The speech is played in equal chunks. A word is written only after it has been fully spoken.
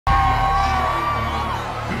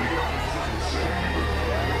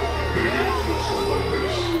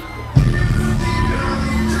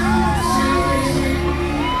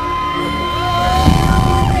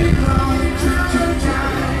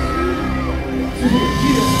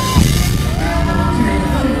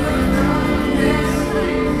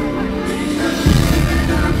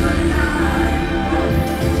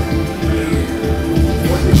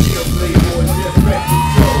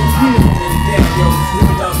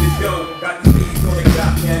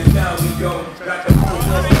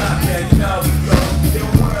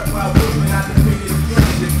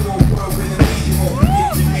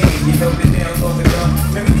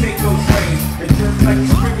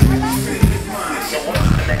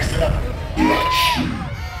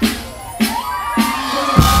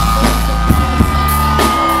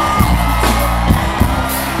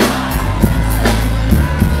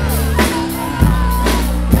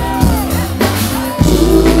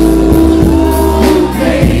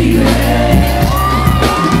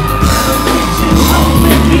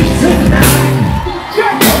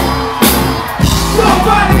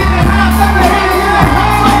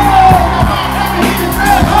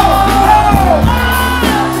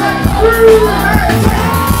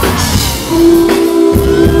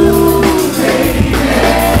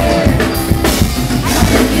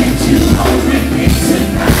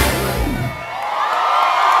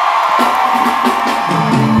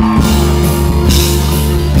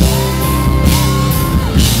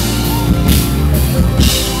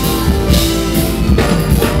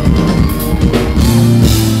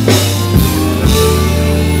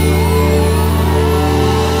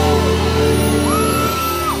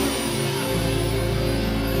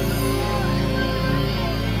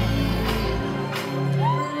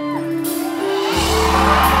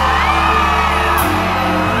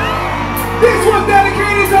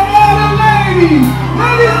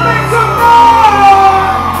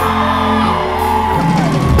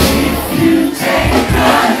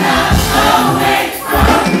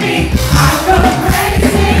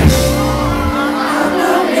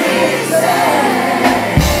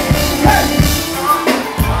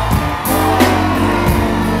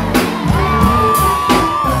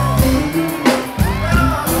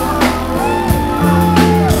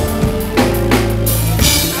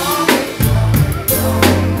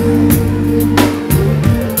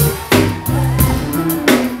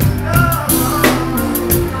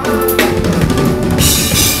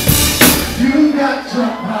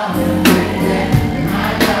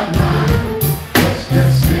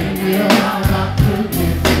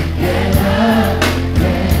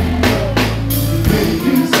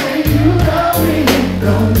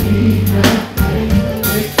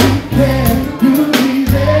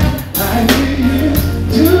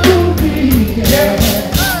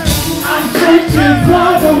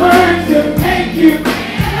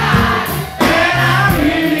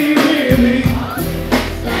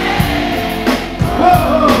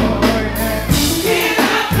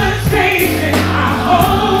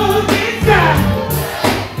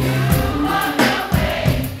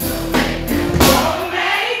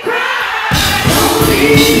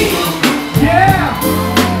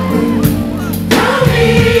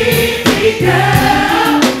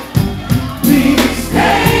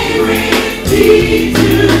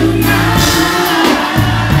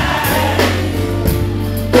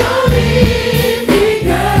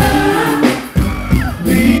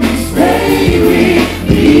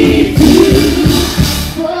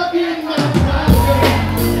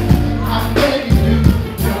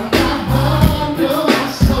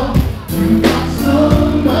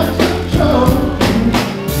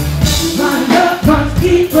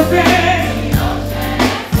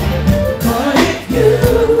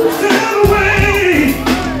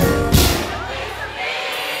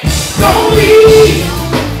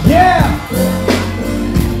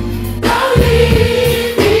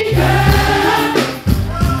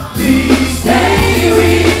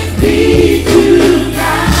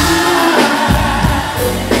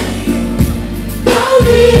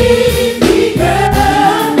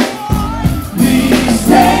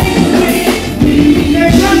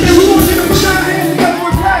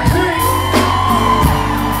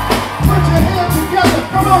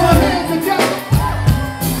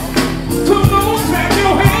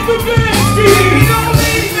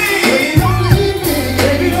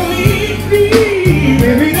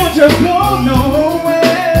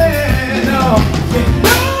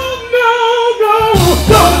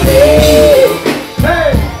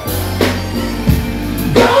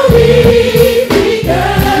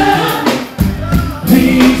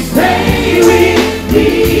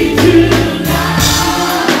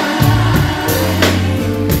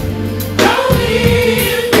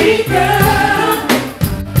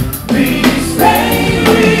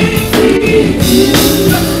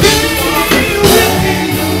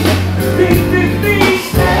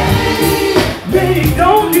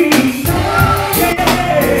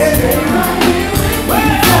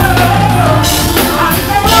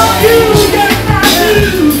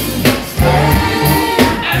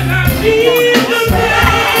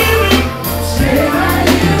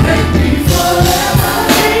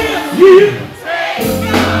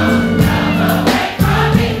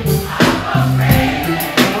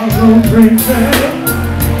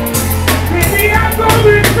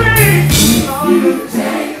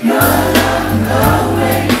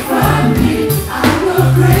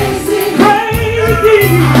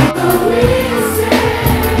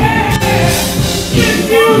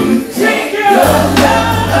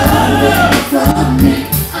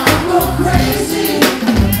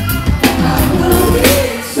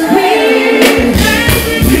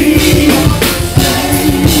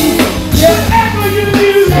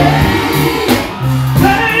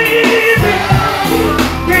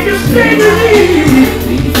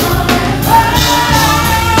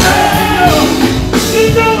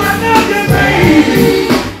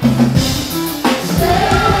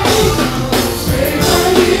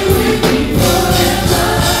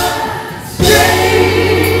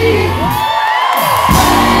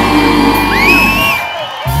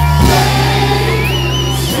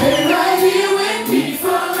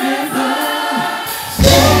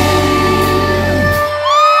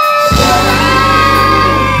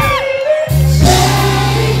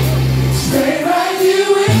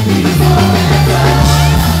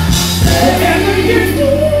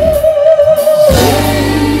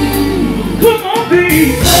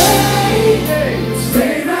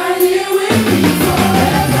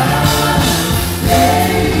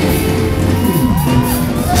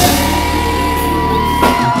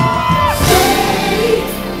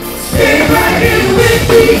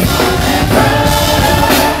Let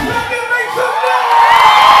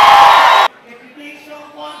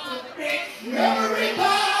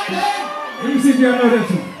me see if y'all know this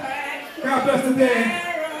one. God bless the day.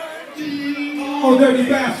 Oh, dirty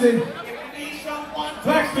bastard.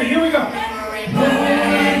 Blackstreet, here we go.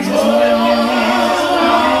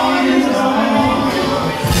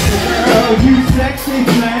 Girl, you sexy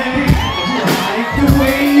thing. Like the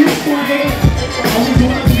way you sway. Always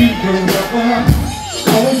wanna be your lover.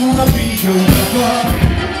 Always wanna be your lover.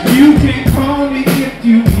 You can call me if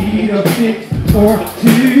you need a fix or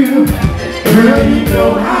two. Girl, you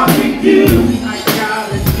know how we do. I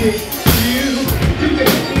gotta get you. You can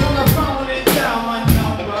hit me on the phone and tell my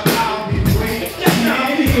number. I'll be waiting.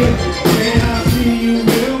 When I see you,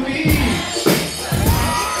 will be.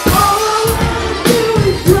 All I wanna do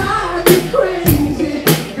is drive you crazy,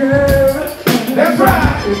 girl. That's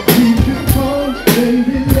right. If you can call,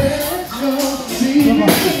 baby, let's go see.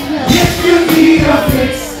 If you need a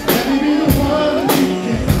fix, let me be the one you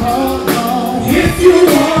can call on. If you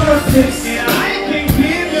want a fix,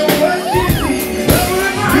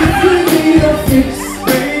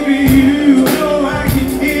 baby, you know I can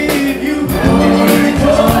give you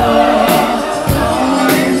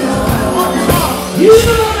You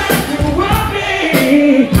don't have to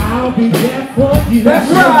worry, I'll be there for you. That's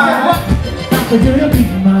right. Time for you to be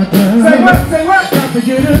my girl. Say what? Say what? Time for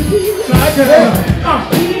you to be my girl.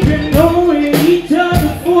 We've been knowing each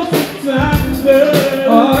other for some time, girl.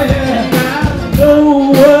 Oh yeah. And I know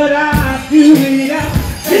what I do without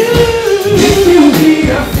you. If you need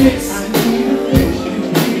a fix,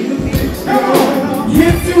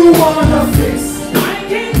 if you wanna fix, I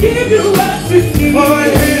can give you what you need. Oh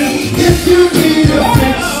yeah. If you need a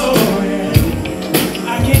fix, oh yeah, I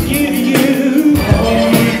can give you.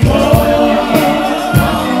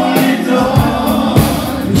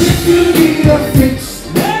 If you need a fix,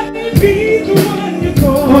 let me be the one you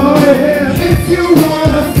call. Oh yeah. If you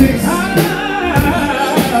wanna fix, I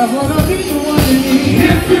wanna be the one you need.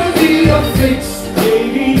 If you need a fix,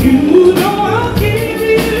 baby, you know I'll give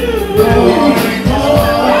you.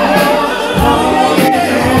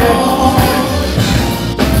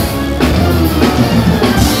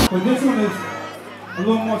 But this one is a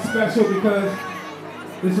little more special because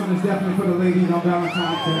this one is definitely for the ladies on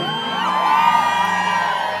Valentine's Day.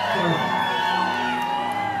 So,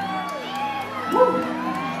 woo.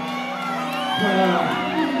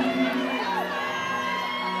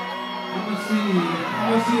 I'm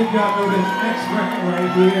gonna see if y'all know this next record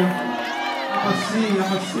right here. I'ma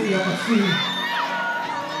see.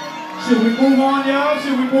 Should we move on, y'all?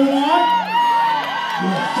 Should we move on?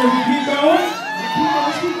 Yeah. Should we keep going?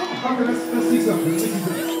 Let's keep going. Okay, let's see something.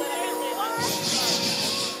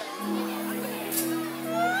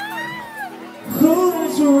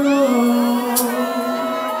 Who's wrong?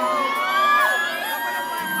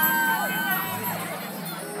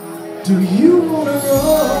 Do you wanna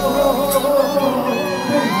roll?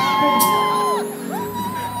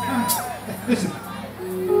 Listen.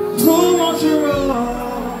 Who wants to roll?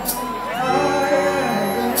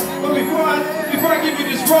 But before I give you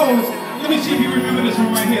this rose, let me see if you remember this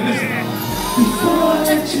one right here. Listen. Before I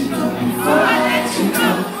let you go,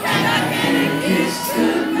 can I get a kiss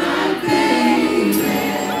tonight, baby?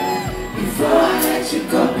 Before I let you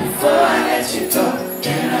go,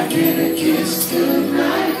 can I get a kiss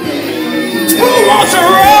tonight, baby? Who wants a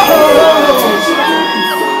rose?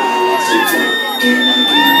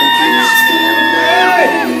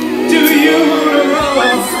 Do you want a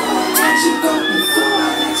rose?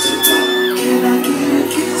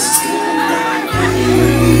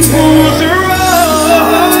 Who wants a rose?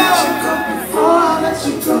 Before I let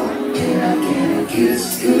you go, can I get a kiss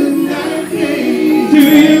goodnight, baby? Do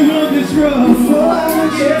you want this rose? Before I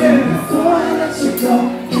let you go,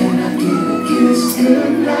 can I get a kiss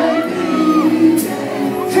goodnight, baby?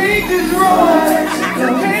 Take this rose,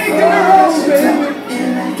 take the rose, baby.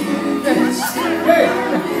 Can I get a kiss goodnight,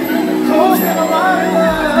 baby? Close in my mind.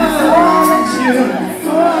 Before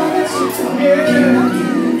I let you go, can I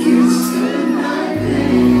get a kiss goodnight,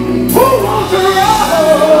 baby? Who wants a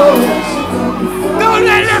rose? Don't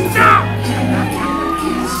let them stop! Can I get a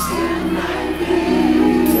kiss goodnight,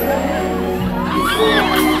 baby? Before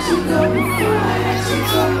I let you go, can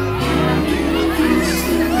I get a kiss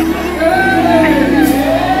goodnight, baby?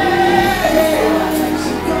 Before I let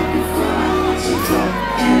you go,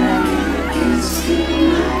 can I get a kiss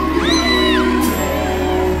goodnight, baby?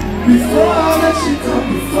 Before I let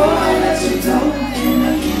you go, can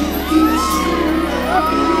I get a kiss goodnight,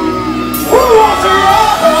 baby? Who wants a rose?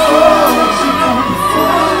 Before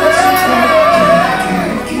I let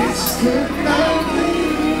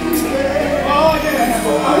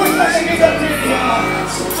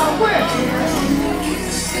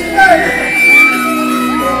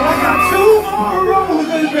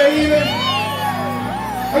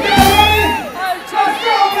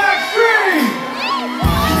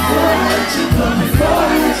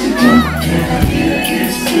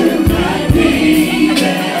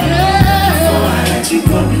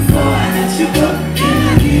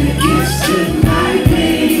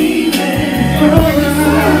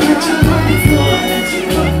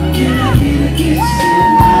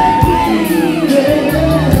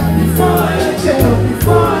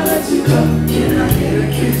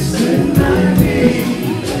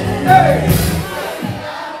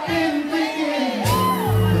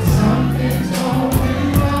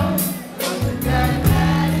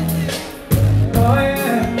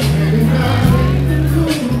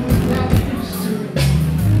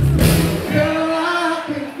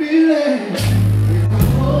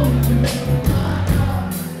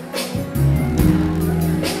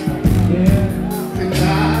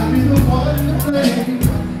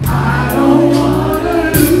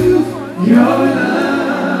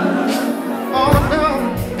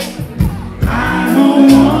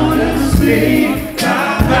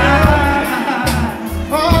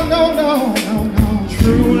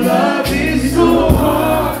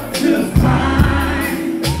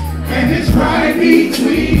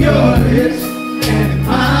between your lips and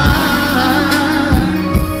mine,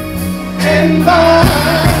 and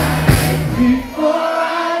mine. Before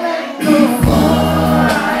I let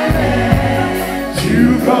you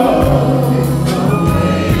go,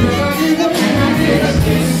 can I get a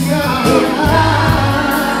kiss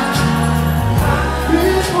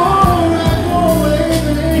before I go away,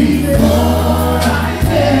 baby? Before I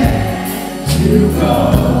let you go,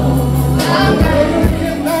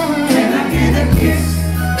 can I get a kiss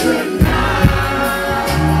goodnight?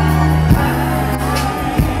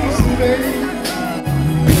 Baby,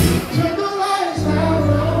 turn the lights down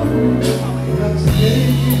low. Let's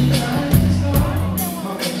take it nice.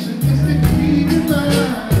 My passion is the key to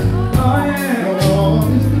life. Oh yeah, love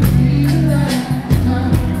is the key to life.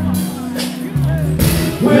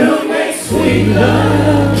 We'll make sweet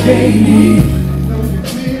love, baby. Know you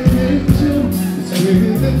feel it too. It's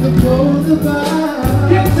sweeter than the clothes of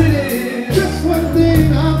mine. Yes it is. Just one thing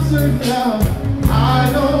I'm certain of, I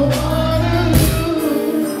don't wanna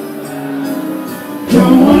lose.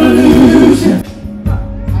 Don't wanna lose you.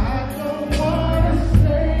 I don't wanna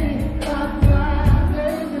stay outside,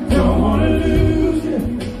 baby. Don't wanna lose you.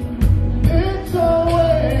 It's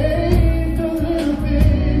always a little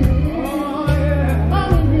bit. Oh yeah. I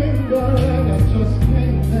remember and I just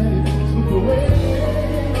can't let it slip away.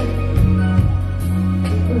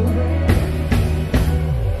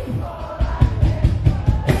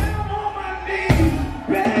 I'm on my knees,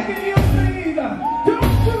 begging you please.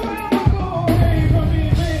 Don't you ever go away from me,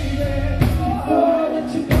 baby. Before I let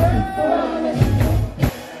you go, before I let you go.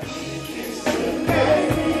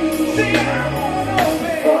 See, I wanna know,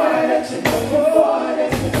 baby. Before I let you go, before I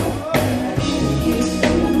let you go.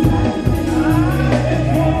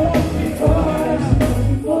 Before I let you go,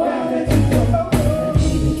 before I let you go.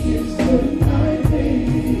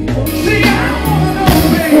 See, I wanna know,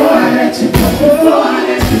 baby. Before I let you go, before I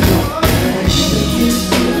let you go.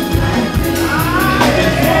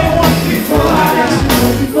 Before I let you go,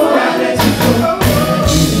 before I let you go.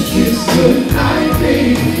 Kiss goodnight,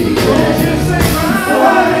 baby. Before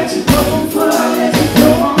I let you go, before I let you go.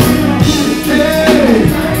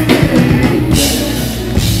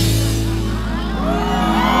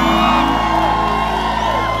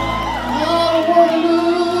 I don't wanna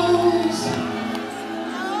lose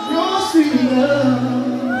your sweet love,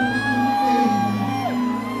 baby.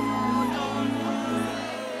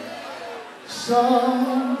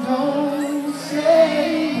 Some don't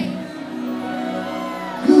say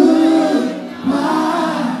goodbye.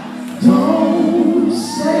 Don't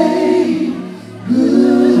say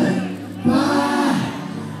goodbye.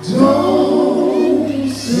 Don't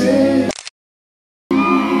say.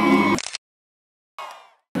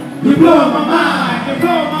 You blow my mind. You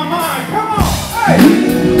blow my mind. Come on. Hey.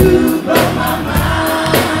 You blow my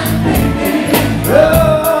mind, baby. Oh,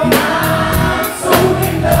 I'm so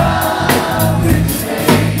in love with you,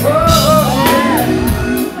 baby. Oh, you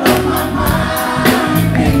blow my mind,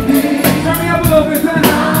 baby. Turn me up a little bit, man.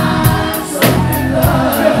 I'm so in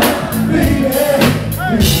love, baby.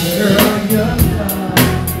 Girl, your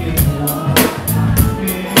love is one.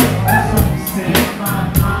 So set my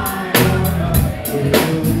mind on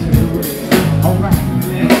to it. All right,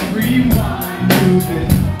 let's rewind to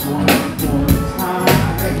this one more time.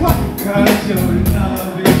 'Cause your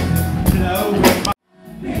love is blowing my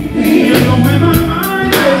baby. You're blowing my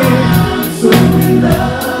mind, baby. I'm so in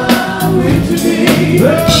love with you, baby.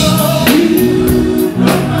 Oh, you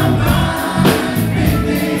blow my mind,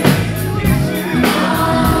 baby. Yes, you do.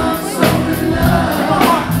 I'm so in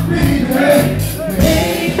love, baby.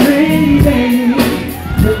 Hey, baby,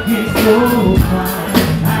 looking so fine.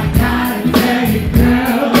 I gotta tell you,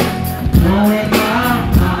 girl, knowing my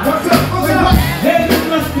mind. What's up? What's up? Hey, you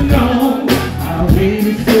must have known I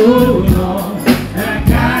waited so long. And I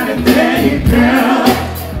gotta tell you, girl,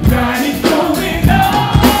 God is going on.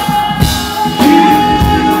 You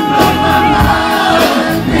blow my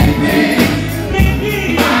mind, baby. Baby,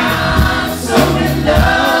 I'm so in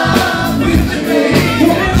love with you, baby.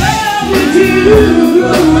 In love with you,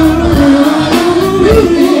 baby.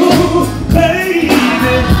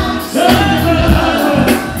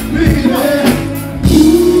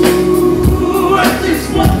 Ooh, I just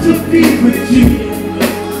want to be with you.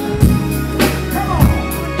 Come on.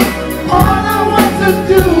 All I want to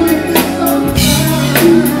do is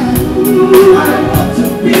ooh, I want to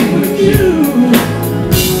be with you.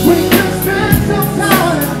 We can spend some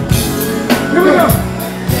time. Here we go.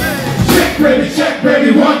 Check, baby,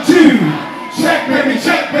 1, 2. Check,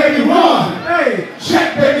 baby, 1. Hey,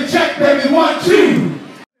 check, baby, 1, 2.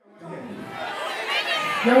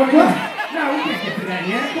 Y'all what? No, we can't get to that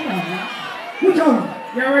yet. Come on now.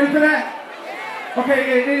 Y'all ready for that?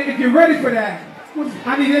 Okay, if you're ready for that,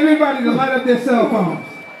 I need everybody to light up their cell phones.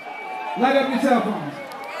 Light up your cell phones.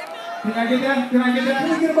 Can I get that? Can I get that? Can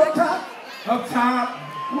we get them up top? Up top.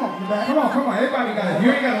 Come on, come back. Come on. Everybody got it.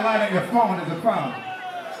 You ain't got to light on your phone as a problem.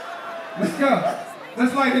 Let's go.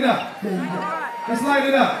 Let's light it up. There you go. Let's light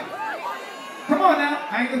it up. Come on now.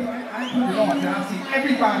 I ain't putting it on now. I see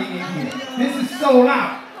everybody in here. This is sold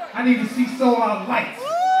out. I need to see sold out lights.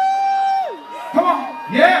 Come on.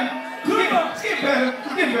 Yeah. Let's get better.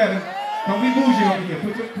 Let's get better. Don't be bougie over here.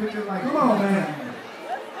 Put your light. Come on, man.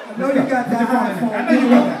 I know you got that iPhone. I know you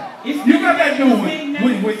got that. You got that new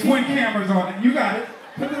one with twin cameras on it. You got it.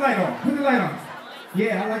 Put the light on. Put the light on.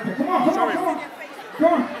 Yeah, I like that. Come on.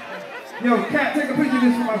 Come on. Yo, Kat, take a picture of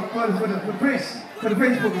this for the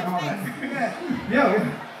Facebook and all that. Yo,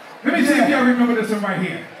 let me see if y'all remember this one right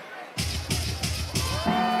here.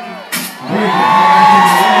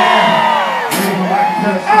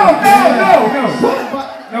 Oh,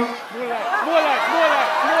 no. More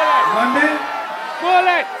London.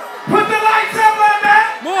 light. Put the lights on, London.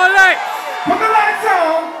 More light. Put the lights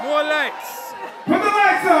on. More lights. Put the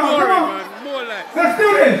lights on. More, Come on. man. More lights. Let's do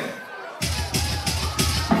this.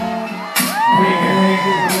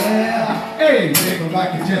 Hey, nigga,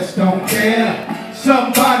 like you just don't care.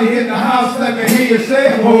 Somebody in the house, let me hear you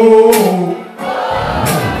say, oh. I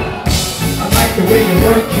like the way you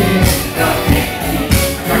work it.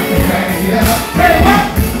 Like the bang it up. Hey, what?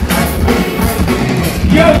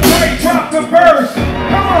 Yo, Trey, drop the verse.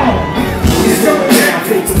 Come on. It's going down,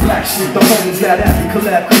 fade to Blackstreet, the homies that happy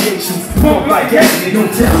collab creations. Bump like Anthony, no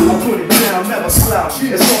doubt, I put it down, never slouch.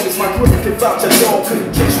 As long as my grip can vouch, your dog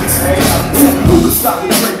couldn't catch me. Who could stop me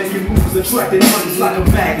from making moves, attracting honeys like a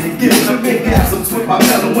magnet, giving them orgasms with my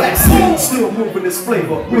mellow accent. Still moving this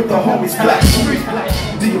flavor with the homies Blackstreet.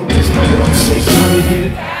 The original Money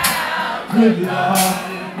get it out, good lord.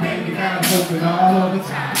 Man, you gotta hope it all over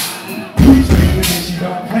time. Preach me with it, she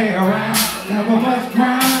don't play around. Never must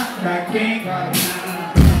grind, that king got a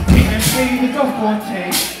mind. King and queen is a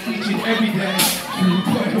forte, each and every day. You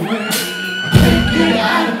play away. Can't get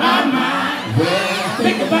out of my mind.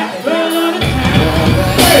 Think about the girl on the town.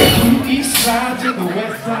 Hey, from the east side to the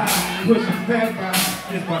west side, pushing that ride.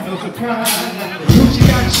 It's my no surprise. She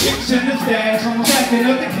got chicks in the stash, stacking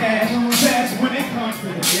up the cash. That's when it comes to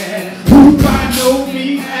the gas. Who by no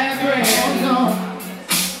means address.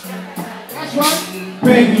 That's right.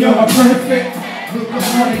 Baby, you're perfect. Look at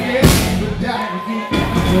how it is.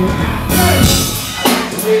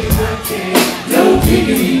 The way you work it, no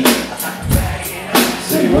diggity.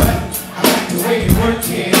 Say what? I like the way you work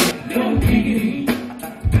it, no diggity.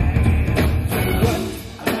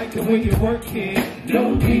 I like the way you work it, no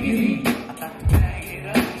diggity.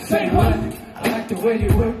 Say what? I like the way you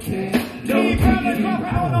work it, no diggity.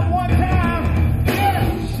 One time.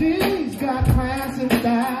 She's got class and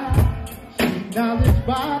style. She's knowledge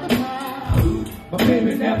by the mile. But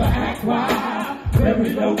baby never act wild. Very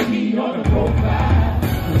low key on the profile.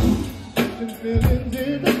 And feelings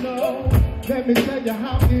in the know. Let me tell you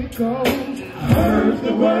how it goes. Heard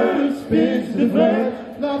the word, spins the verse.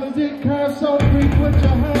 Love is it curves so free, put your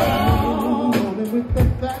hand on. Rolling with the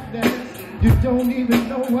fact that you don't even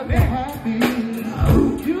know what the happy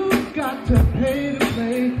is. You've got to pay to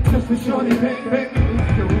play. Just for shorty, baby.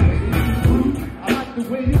 I like the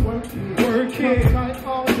way you work it. Work it. Night,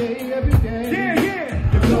 all day, every day.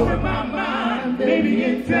 Yeah. You're blowing my mind, baby,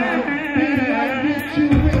 in time. Baby, I get you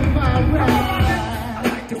in my ride. I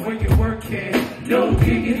like the way you work it, no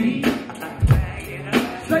diggity.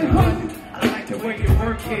 Say what? I like the way you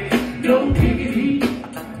work it, no diggity.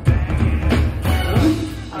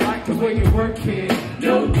 I like the way you work it,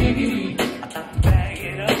 no diggity.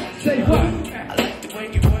 Say what? I like the way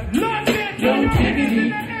you work it, no diggity.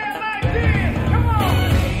 Come on.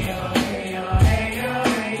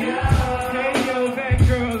 That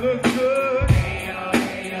girl looks good. Play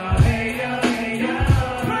on.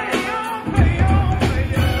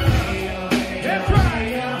 That's right.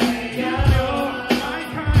 You're my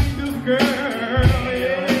kind of girl.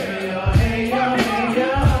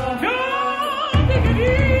 No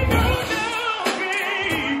diggity,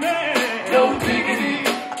 no diggity.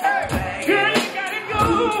 Girl, you gotta go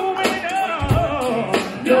with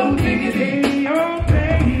no diggity. Oh,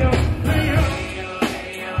 play on.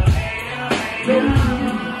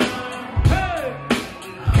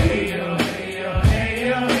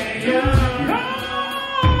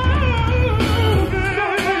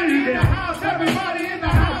 Everybody in the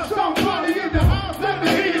house, somebody in the house, let me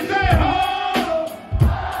hear you say ho!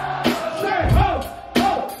 Say ho,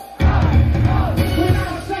 ho, ho. When I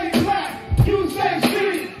say black, you say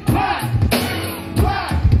street, black,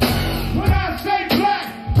 black. When I say black,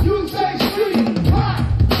 you say street.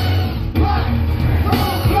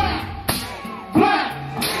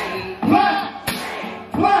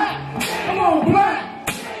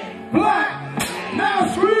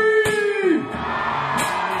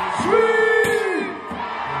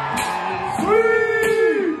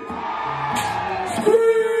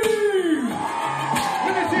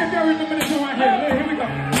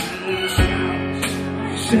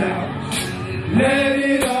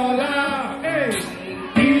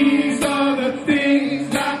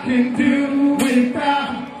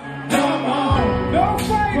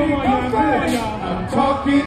 Come on, y'all. I'm talking